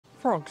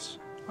Frogs.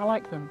 I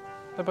like them.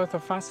 They're both a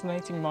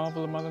fascinating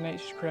marvel of Mother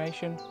Nature's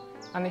creation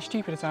and the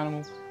stupidest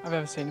animal I've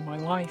ever seen in my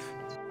life.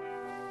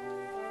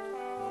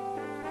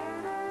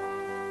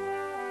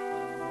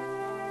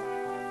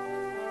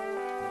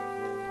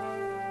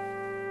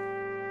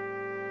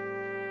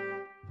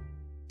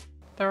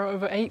 There are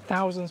over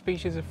 8,000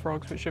 species of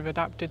frogs which have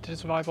adapted to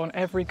survive on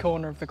every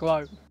corner of the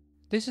globe.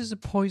 This is a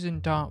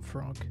poison dart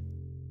frog.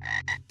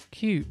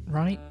 Cute,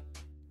 right?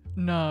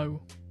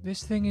 No.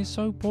 This thing is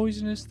so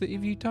poisonous that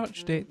if you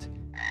touched it,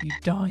 you'd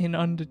die in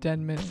under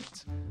 10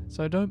 minutes.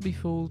 So don't be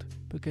fooled,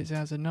 because it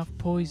has enough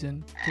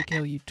poison to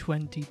kill you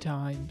 20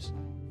 times.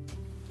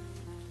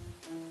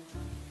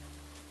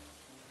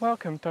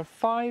 Welcome to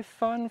 5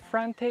 fun,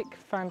 frantic,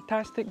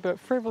 fantastic but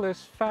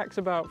frivolous facts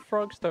about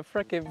frogs to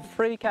frickin'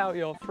 freak out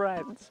your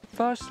friends.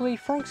 Firstly,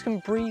 frogs can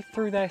breathe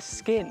through their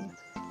skin.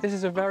 This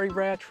is a very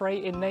rare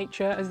trait in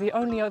nature, as the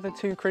only other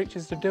 2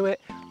 creatures to do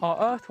it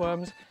are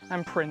earthworms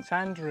and Prince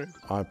Andrew.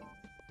 I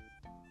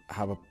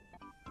have a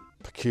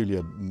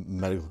peculiar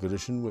medical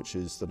condition, which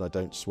is that I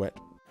don't sweat.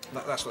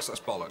 That's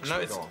bollocks.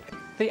 No, go on.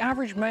 The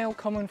average male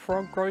common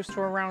frog grows to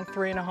around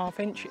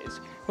 3.5 inches,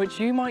 which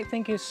you might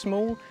think is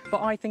small,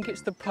 but I think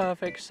it's the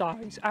perfect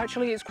size.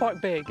 Actually, it's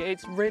quite big.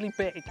 It's really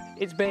big.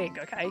 It's big,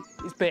 okay?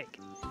 It's big.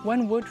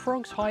 When wood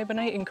frogs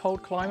hibernate in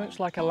cold climates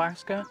like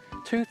Alaska,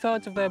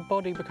 2/3 of their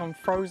body become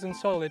frozen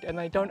solid and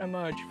they don't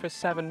emerge for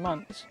 7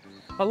 months.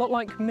 A lot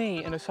like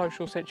me in a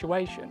social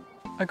situation.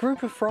 A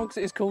group of frogs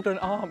is called an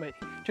army,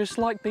 just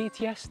like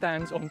BTS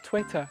stands on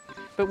Twitter.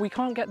 But we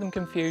can't get them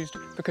confused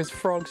because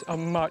frogs are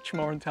much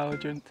more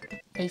intelligent.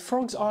 A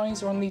frog's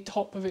eyes are on the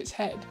top of its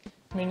head,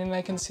 meaning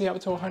they can see up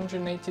to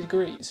 180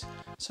 degrees.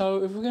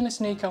 So if we're going to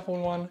sneak up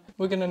on one,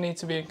 we're going to need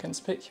to be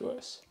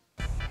inconspicuous.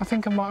 I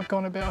think I might have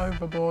gone a bit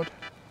overboard.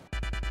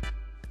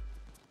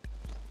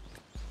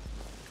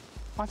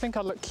 I think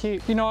I look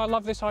cute. You know, I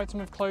love this item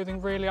of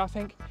clothing, really. I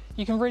think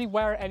you can really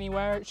wear it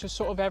anywhere. It's just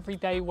sort of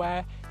everyday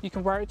wear. You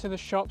can wear it to the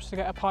shops to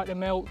get a pint of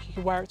milk. You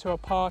can wear it to a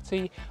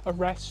party, a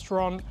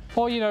restaurant,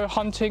 or, you know,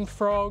 hunting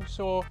frogs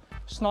or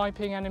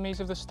sniping enemies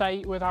of the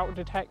state without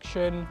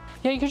detection.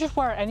 Yeah, you can just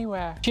wear it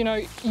anywhere. You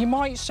know, you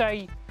might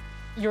say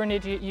you're an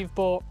idiot, you've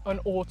bought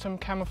an autumn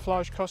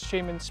camouflage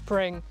costume in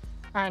spring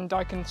and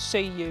I can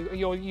see you.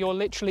 You're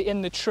literally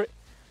in the tree.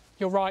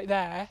 You're right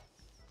there.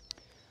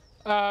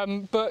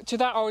 But to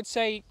that I would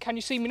say, can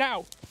you see me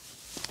now?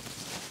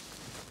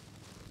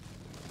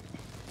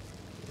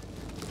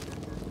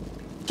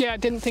 Yeah, I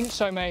didn't think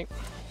so, mate.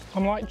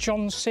 I'm like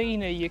John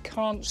Cena, you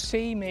can't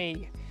see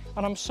me.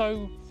 And I'm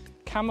so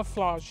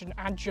camouflaged and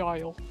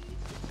agile.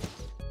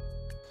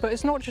 But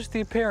it's not just the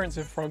appearance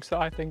of frogs that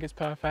I think is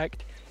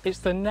perfect, it's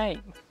the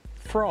name,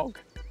 frog.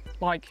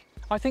 Like,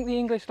 I think the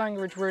English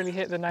language really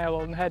hit the nail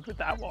on the head with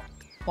that one.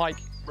 Like,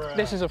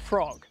 this is a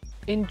frog.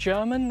 In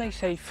German they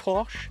say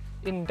Frosch,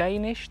 in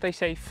Danish they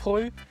say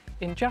Fru,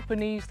 in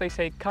Japanese they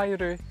say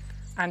Kairu,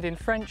 and in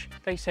French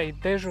they say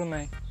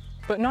Déjeuner.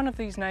 But none of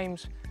these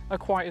names are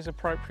quite as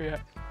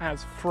appropriate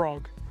as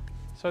frog.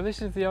 So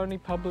this is the only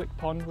public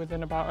pond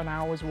within about an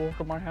hour's walk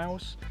of my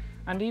house,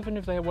 and even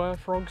if there were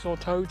frogs or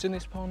toads in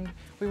this pond,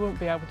 we won't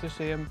be able to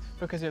see them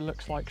because it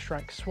looks like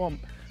Shrek's swamp.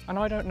 And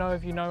I don't know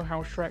if you know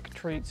how Shrek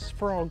treats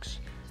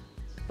frogs,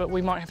 but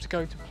we might have to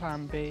go to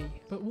plan B.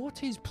 But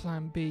what is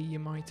plan B, you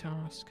might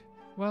ask?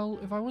 Well,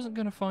 if I wasn't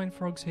going to find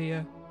frogs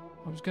here,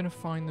 I was going to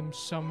find them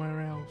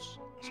somewhere else.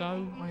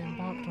 So I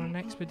embarked on an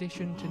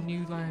expedition to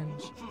new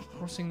lands,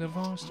 crossing the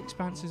vast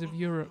expanses of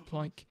Europe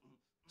like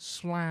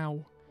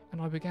Slough,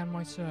 and I began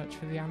my search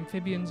for the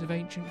amphibians of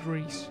ancient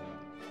Greece.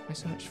 I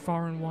searched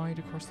far and wide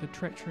across the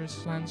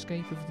treacherous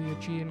landscape of the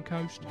Aegean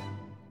coast,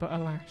 but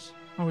alas,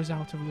 I was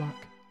out of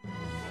luck.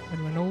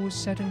 And when all was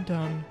said and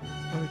done,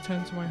 I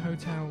returned to my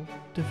hotel,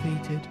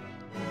 defeated.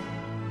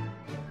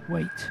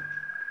 Wait,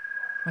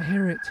 I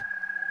hear it.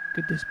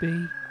 Could this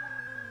be?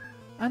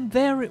 And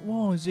there it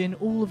was, in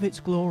all of its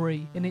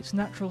glory, in its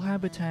natural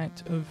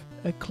habitat of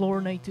a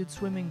chlorinated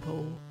swimming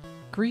pool.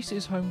 Greece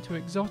is home to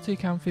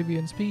exotic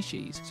amphibian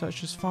species,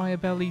 such as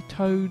firebelly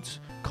toads,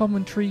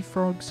 common tree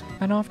frogs,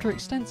 and after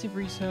extensive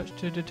research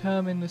to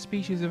determine the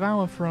species of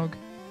our frog,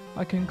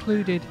 I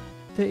concluded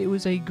that it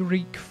was a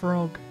Greek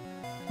frog,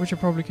 which I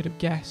probably could have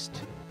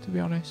guessed, to be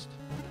honest.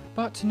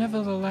 But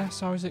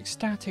nevertheless, I was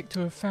ecstatic to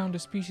have found a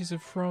species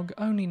of frog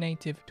only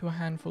native to a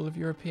handful of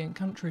European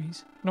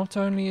countries. Not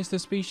only is the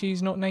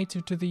species not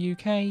native to the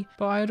UK,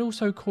 but I had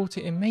also caught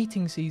it in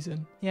mating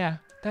season. Yeah,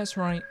 that's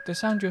right, the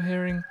sound you're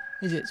hearing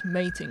is its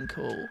mating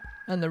call.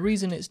 And the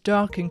reason it's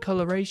dark in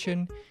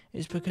coloration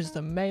is because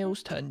the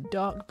males turn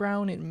dark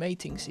brown in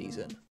mating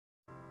season.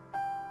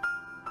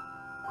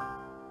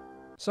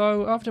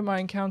 So after my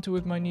encounter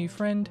with my new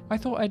friend, I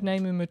thought I'd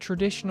name him a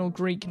traditional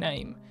Greek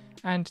name,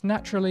 and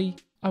naturally,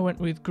 I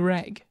went with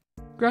Greg.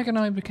 Greg and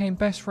I became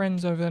best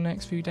friends over the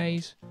next few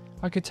days.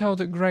 I could tell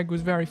that Greg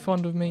was very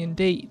fond of me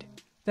indeed.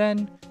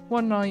 Then,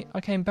 one night,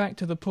 I came back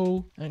to the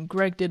pool, and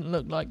Greg didn't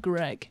look like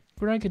Greg.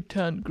 Greg had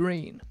turned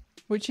green.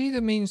 Which either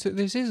means that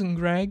this isn't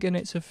Greg and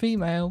it's a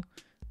female,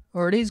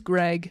 or it is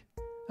Greg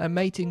and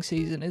mating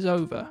season is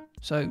over.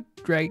 So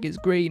Greg is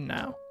green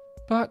now.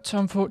 But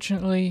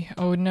unfortunately,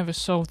 I would never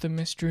solve the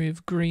mystery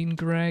of Green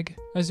Greg,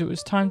 as it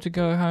was time to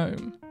go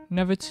home,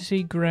 never to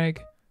see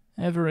Greg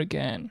ever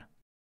again.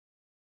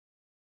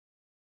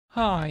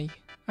 Hi,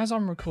 as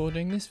I'm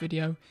recording, this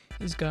video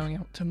is going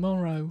out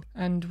tomorrow,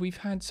 and we've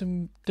had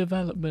some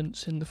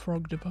developments in the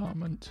frog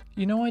department.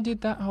 You know, I did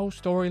that whole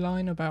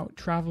storyline about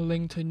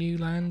travelling to new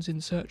lands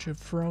in search of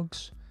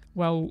frogs?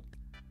 Well,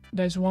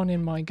 there's one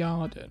in my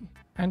garden.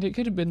 And it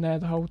could have been there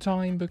the whole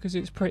time because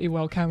it's pretty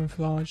well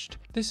camouflaged.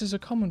 This is a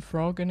common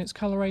frog and its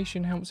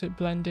coloration helps it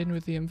blend in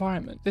with the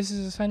environment. This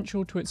is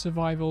essential to its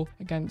survival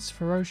against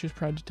ferocious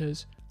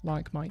predators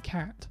like my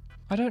cat.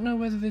 I don't know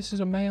whether this is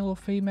a male or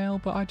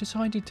female, but I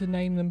decided to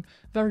name them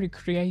very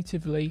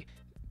creatively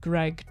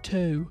Greg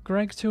 2.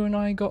 Greg 2 and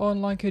I got on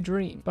like a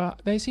dream,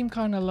 but they seem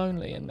kinda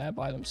lonely in there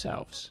by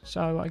themselves,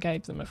 so I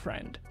gave them a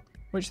friend,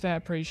 which they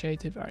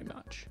appreciated very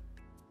much.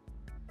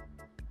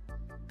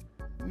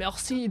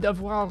 Merci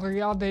d'avoir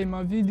regardé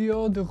ma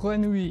vidéo de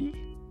renouille.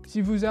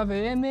 Si vous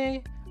avez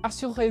aimé,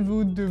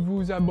 assurez-vous de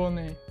vous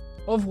abonner.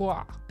 Au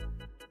revoir.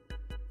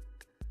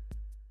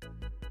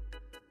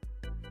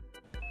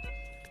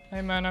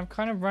 Hey man, I've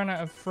kind of run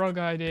out of frog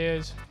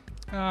ideas.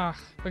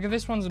 Look at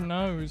this one's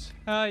nose.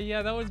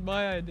 Yeah, that was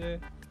my idea.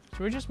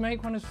 Should we just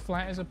make one as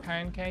flat as a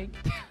pancake?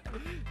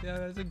 Yeah,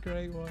 that's a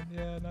great one.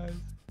 Yeah, nice.